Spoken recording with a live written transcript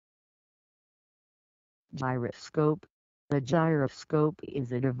Gyroscope. The gyroscope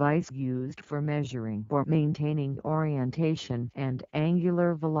is a device used for measuring or maintaining orientation and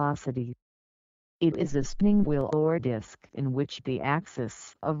angular velocity. It is a spinning wheel or disc in which the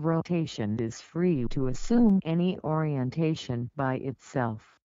axis of rotation is free to assume any orientation by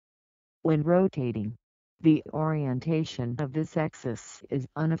itself. When rotating, the orientation of this axis is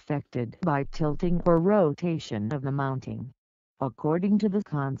unaffected by tilting or rotation of the mounting, according to the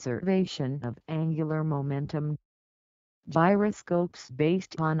conservation of angular momentum. Gyroscopes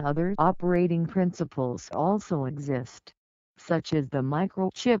based on other operating principles also exist, such as the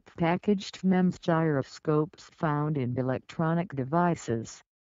microchip-packaged MEMS gyroscopes found in electronic devices,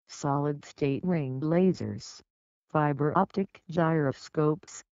 solid-state ring lasers, fiber optic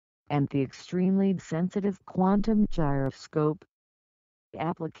gyroscopes, and the extremely sensitive quantum gyroscope.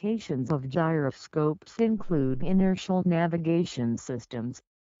 Applications of gyroscopes include inertial navigation systems,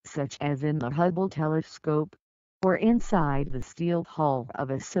 such as in the Hubble Telescope, or inside the steel hull of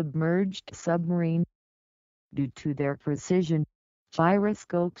a submerged submarine. Due to their precision,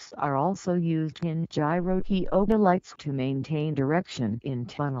 gyroscopes are also used in gyrotheodolites to maintain direction in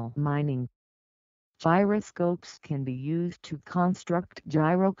tunnel mining. Gyroscopes can be used to construct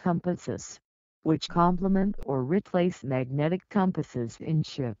gyrocompasses, which complement or replace magnetic compasses in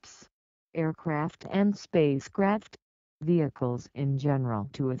ships, aircraft and spacecraft, vehicles in general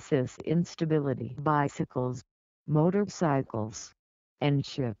to assist in stability, bicycles, motorcycles, and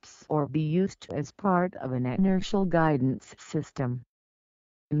ships, or be used as part of an inertial guidance system.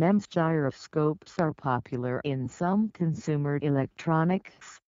 MEMS gyroscopes are popular in some consumer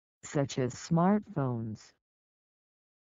electronics, such as smartphones,